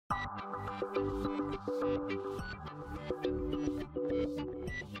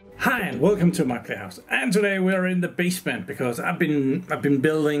Hi and welcome to my playhouse. And today we're in the basement because I've been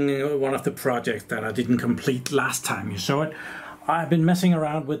building one of the projects that I didn't complete last time you saw it. I've been messing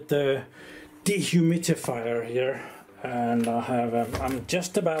around with the dehumidifier here, and I'm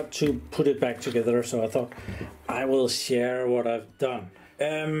just about to put it back together, so I thought I will share what I've done.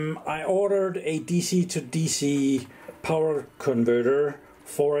 I ordered a DC to DC power converter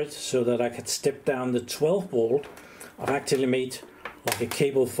for it so that I could step down the 12 volt. I've actually made like a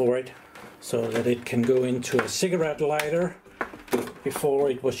cable for it so that it can go into a cigarette lighter. Before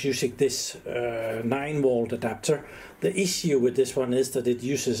it was using this 9 volt adapter. The issue with this one is that it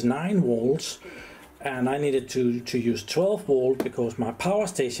uses 9 volts and I needed to use 12 volt because my power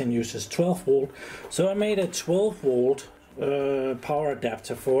station uses 12 volt. So I made a 12 volt power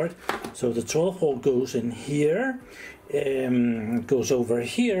adapter for it. So the 12 volt goes in here, goes over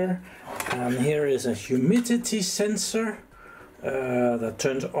here, and here is a humidity sensor that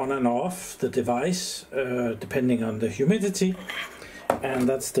turns on and off the device depending on the humidity, and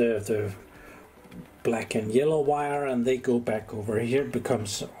that's the black and yellow wire, and they go back over here,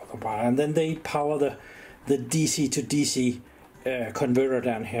 becomes the wire, and then they power the DC to DC converter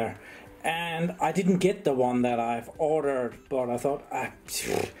down here. And I didn't get the one that I've ordered, but I thought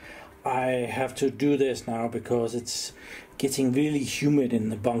I have to do this now because it's getting really humid in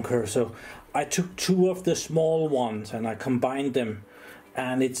the bunker. So I took 2 of the small ones and I combined them,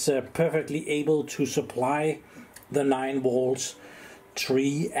 and it's perfectly able to supply the 9 volts,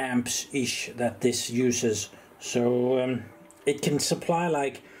 3 amps ish that this uses. So it can supply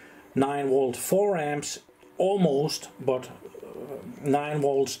like 9 volt 4 amps almost, but 9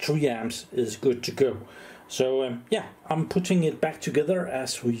 volts 3 amps is good to go. So yeah, I'm putting it back together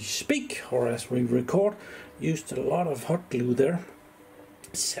as we speak, or as we record. Used a lot of hot glue there.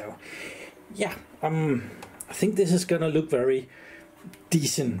 So yeah, I think this is gonna look very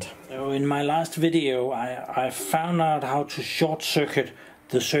decent. So in my last video I found out how to short circuit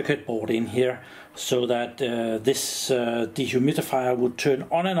the circuit board in here so that this dehumidifier would turn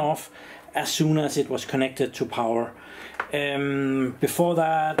on and off as soon as it was connected to power. Before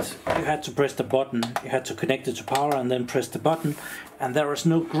that you had to press the button, you had to connect it to power and then press the button, and there was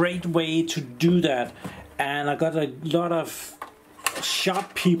no great way to do that. And I got a lot of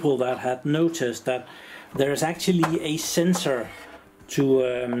sharp people that had noticed that there is actually a sensor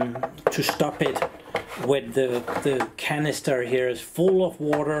to stop it when the canister here is full of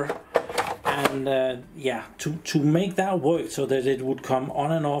water, and yeah, to make that work so that it would come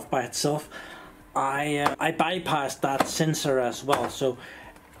on and off by itself, I bypassed that sensor as well. So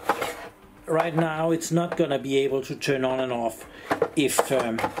right now it's not gonna be able to turn on and off if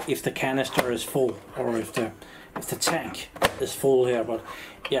the canister is full, or if the tank is full here. But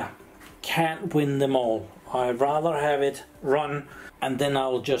yeah, can't win them all. I'd rather have it run and then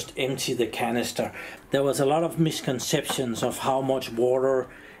I'll just empty the canister. There was a lot of misconceptions of how much water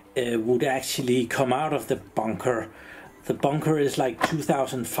would actually come out of the bunker. The bunker is like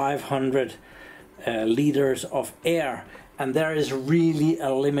 2,500 liters of air, and there is really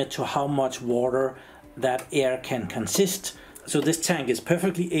a limit to how much water that air can consist. So this tank is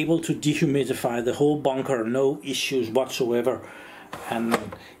perfectly able to dehumidify the whole bunker, no issues whatsoever. And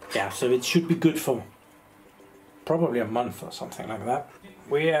yeah, so it should be good for probably a month or something like that.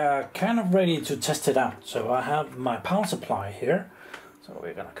 We are kind of ready to test it out. So I have my power supply here. So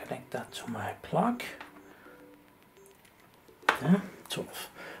we're gonna connect that to my plug. Yeah, 12.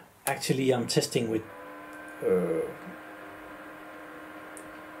 Actually, I'm testing with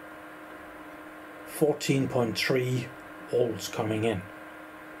 14.3 volts coming in.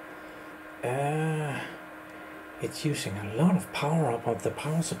 It's using a lot of power up of the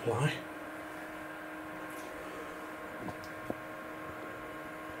power supply.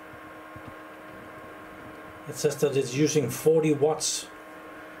 It says that it's using 40 watts,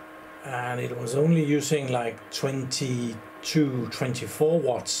 and it was only using like 22, 24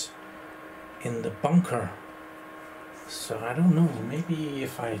 watts in the bunker. So I don't know, maybe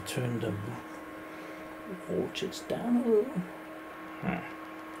if I turn the voltage down a little.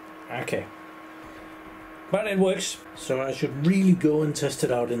 Okay, but it works, so I should really go and test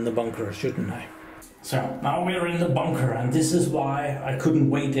it out in the bunker, shouldn't I? So now we're in the bunker, and this is why I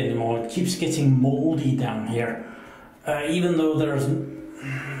couldn't wait anymore. It keeps getting moldy down here, even though there's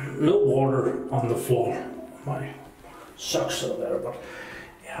no water on the floor. My socks are there, but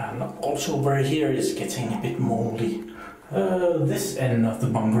yeah, and also over here is getting a bit moldy. This end of the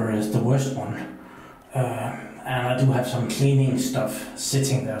bunker is the worst one. And I do have some cleaning stuff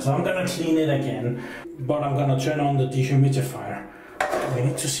sitting there, so I'm gonna clean it again, but I'm gonna turn on the dehumidifier. we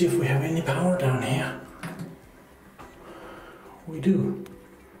need to see if we have any power down here. We do.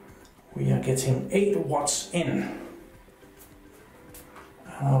 We are getting 8 watts in.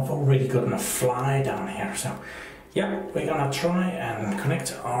 I've already gotten a fly down here, so yeah, we're gonna try and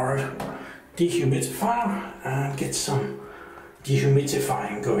connect our dehumidifier and get some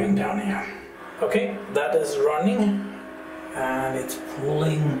dehumidifying going down here. Okay, that is running and it's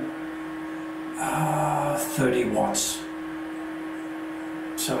pulling 30 watts.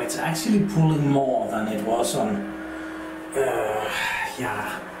 So it's actually pulling more than it was on,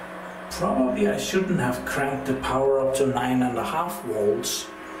 yeah, probably I shouldn't have cranked the power up to 9.5 volts.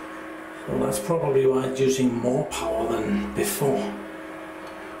 So that's probably why it's using more power than before.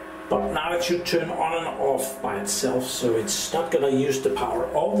 But now it should turn on and off by itself, so it's not gonna use the power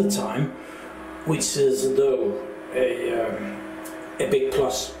all the time, which is though a big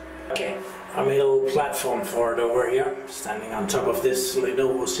plus. Okay, I made a little platform for it over here, standing on top of this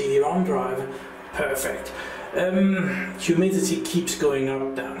Lenovo CD-ROM drive. Perfect. Humidity keeps going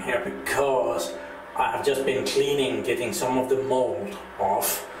up down here because I've just been cleaning, getting some of the mold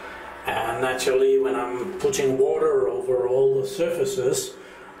off. And naturally, when I'm putting water over all the surfaces,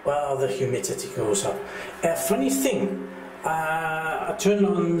 well, the humidity goes up. A funny thing, I turned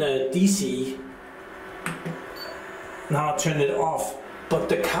on the DC, now I turn it off, but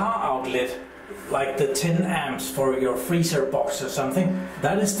the car outlet, like the 10 amps for your freezer box or something,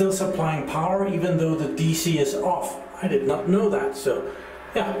 that is still supplying power even though the DC is off. I did not know that, so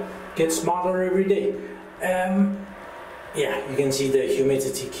yeah, get smarter every day. Yeah, you can see the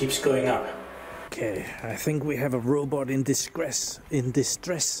humidity keeps going up. Okay, I think we have a robot in distress.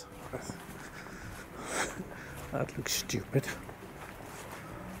 That looks stupid.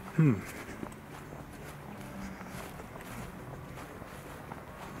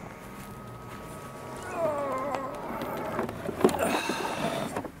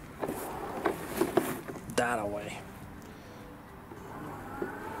 That away.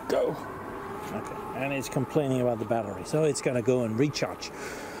 Go. Okay, and it's complaining about the battery, so it's gonna go and recharge.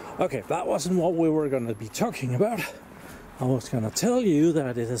 Okay, that wasn't what we were gonna be talking about. I was gonna tell you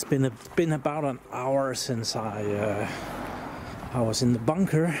that it has been about an hour since I was in the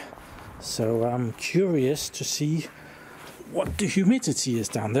bunker, so I'm curious to see what the humidity is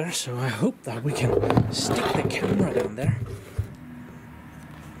down there. So I hope that we can stick the camera down there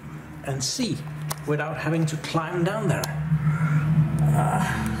and see without having to climb down there.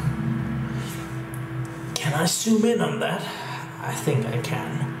 Can I zoom in on that? I think I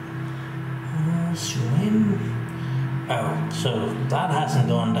can. Zoom in. Oh, so that hasn't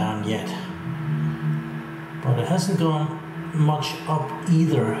gone down yet. But it hasn't gone much up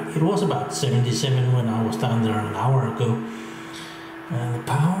either. It was about 77 when I was down there an hour ago. And the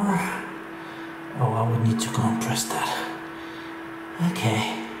power... Oh, I would need to go and press that.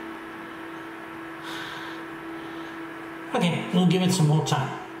 Okay. Okay, we'll give it some more time.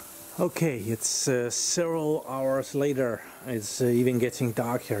 Okay, it's several hours later. It's even getting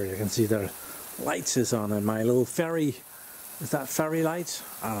dark here. You can see the lights is on, and my little fairy, is that fairy lights?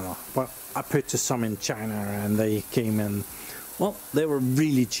 I don't know, but I purchased some in China and they came in, well, they were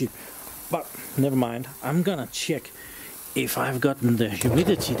really cheap. But never mind, I'm gonna check if I've gotten the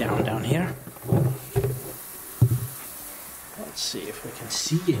humidity down here. Let's see if we can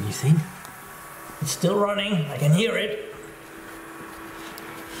see anything. It's still running, I can hear it.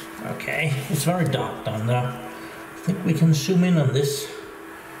 Okay, it's very dark down there. I think we can zoom in on this.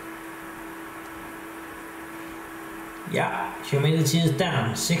 Yeah, humidity is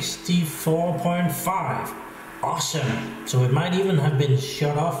down, 64.5. Awesome. So it might even have been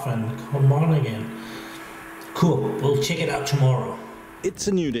shut off and come on again. Cool, we'll check it out tomorrow. It's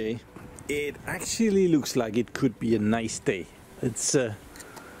a new day. It actually looks like it could be a nice day. It's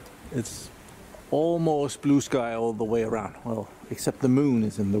almost blue sky all the way around. Well, except the moon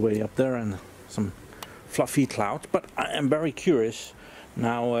is in the way up there and some fluffy clouds. But I am very curious.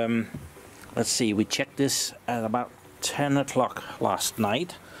 Now, let's see, we checked this at about 10 o'clock last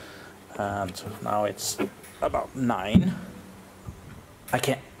night. And now it's about 9. I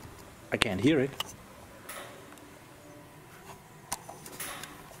can't hear it.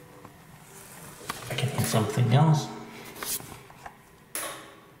 I can hear something else.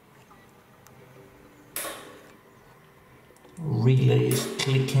 Relay is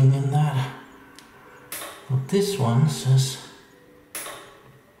clicking in that. But this one says,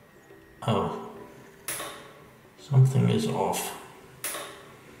 oh, something is off.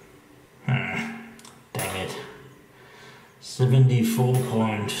 Dang it.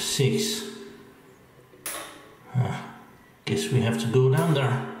 74.6. Guess we have to go down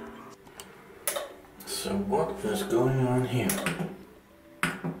there. So what is going on here?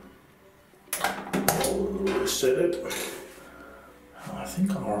 set it. I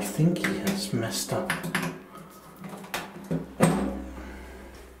think our thingy has messed up.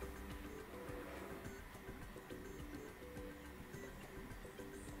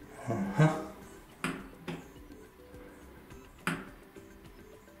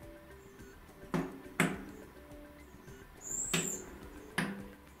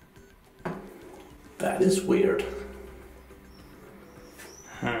 That is weird.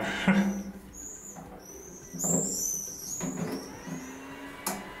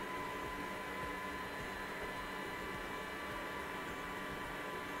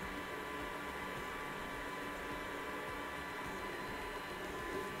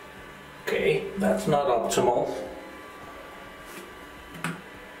 Okay, that's not optimal.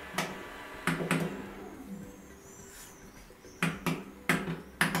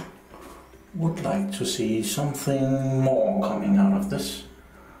 Would like to see something more coming out of this,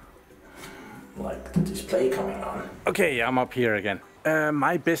 like the display coming on. Okay, I'm up here again.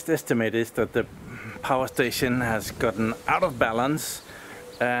 My best estimate is that the power station has gotten out of balance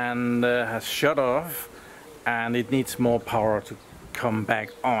and has shut off, and it needs more power to come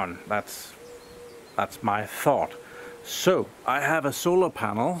back on. That's my thought. So I have a solar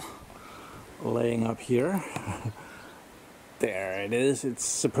panel laying up here. There it is. It's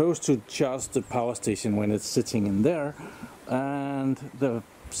supposed to charge the power station when it's sitting in there, and the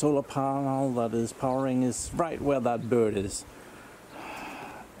solar panel that is powering is right where that bird is.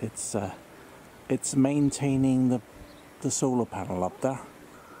 It's maintaining the solar panel up there.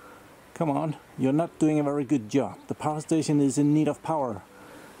 Come on, you're not doing a very good job. The power station is in need of power.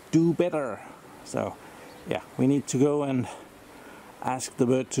 Do better. So yeah, we need to go and ask the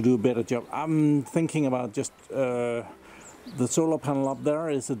bird to do a better job. I'm thinking about just the solar panel up there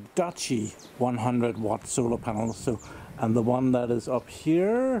is a Dutchy 100 watt solar panel. So, and the one that is up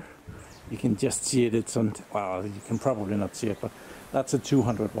here, you can just see it. It's on, well, you can probably not see it, but that's a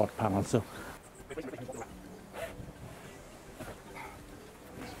 200 watt panel. So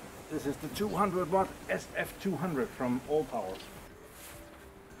this is the 200 watt SF200 from Allpowers.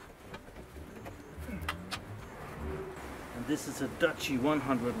 And this is a Dutchy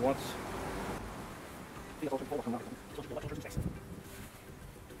 100 watts.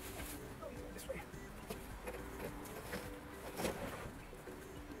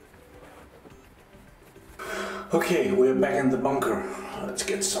 Okay, we're back in the bunker. Let's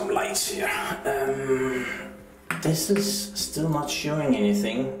get some lights here. This is still not showing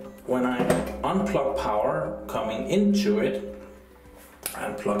anything. When I unplug power coming into it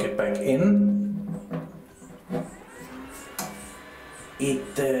and plug it back in,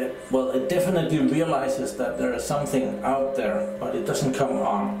 it definitely realizes that there is something out there, but it doesn't come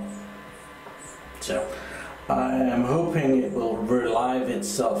on. So I am hoping it will relive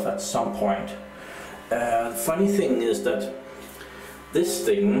itself at some point. The funny thing is that this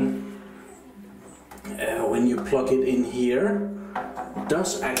thing, when you plug it in here,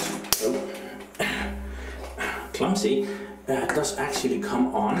 does actually, clumsy, does actually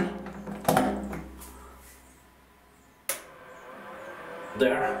come on.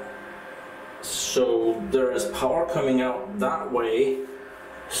 There. So there is power coming out that way.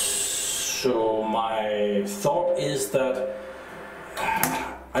 So my thought is that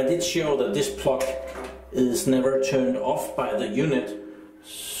I did show that this plug is never turned off by the unit.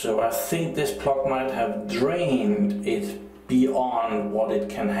 So I think this plug might have drained it beyond what it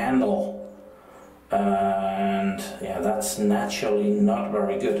can handle. And yeah, that's naturally not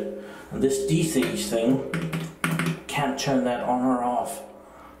very good. And this DC thing can't turn that on or off.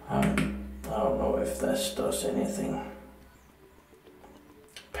 I don't know if this does anything.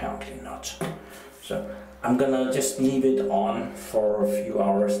 Apparently not. So I'm gonna just leave it on for a few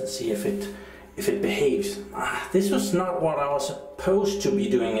hours and see if it behaves. This was not what I was supposed to be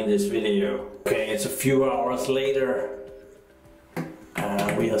doing in this video. Okay, it's a few hours later.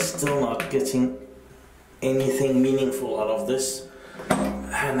 We are still not getting anything meaningful out of this.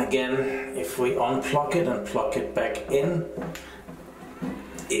 And again, if we unplug it and plug it back in,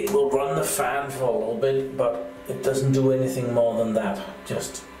 it will run the fan for a little bit, but it doesn't do anything more than that.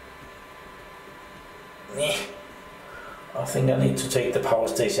 Just, I think I need to take the power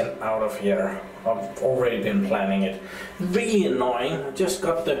station out of here. I've already been planning it. Really annoying. I just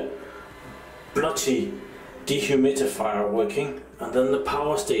got the bloody dehumidifier working, and then the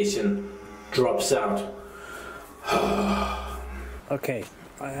power station drops out. Okay,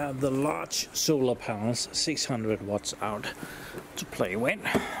 I have the large solar panels, 600 watts out to play with,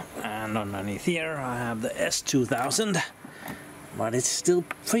 and underneath here I have the S2000, but it's still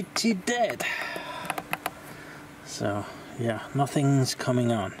pretty dead. So yeah, nothing's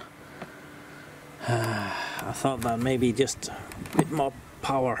coming on. I thought that maybe just a bit more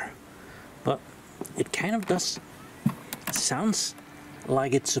power, but it kind of does. It sounds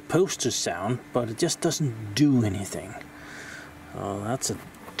like it's supposed to sound, but it just doesn't do anything. Oh, that's a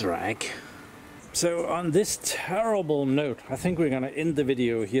drag. So on this terrible note, I think we're gonna end the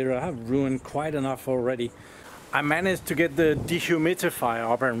video here. I have ruined quite enough already. I managed to get the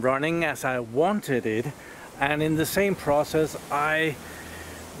dehumidifier up and running as I wanted it, and in the same process I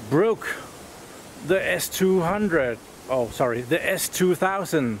broke the S200. Oh, sorry, the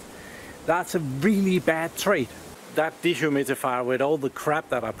S2000. That's a really bad trait. That dehumidifier with all the crap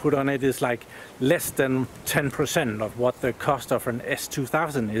that I put on it is like less than 10% of what the cost of an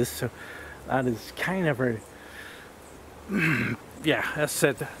S2000 is. So that is kind of a, yeah, as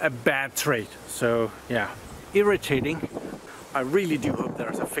said, a bad trait. So yeah, irritating. I really do hope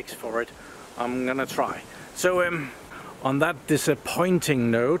there's a fix for it. I'm gonna try. So on that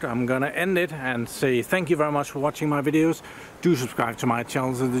disappointing note, I'm gonna end it and say thank you very much for watching my videos. Do subscribe to my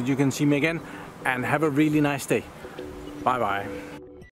channel so that you can see me again, and have a really nice day. Bye bye.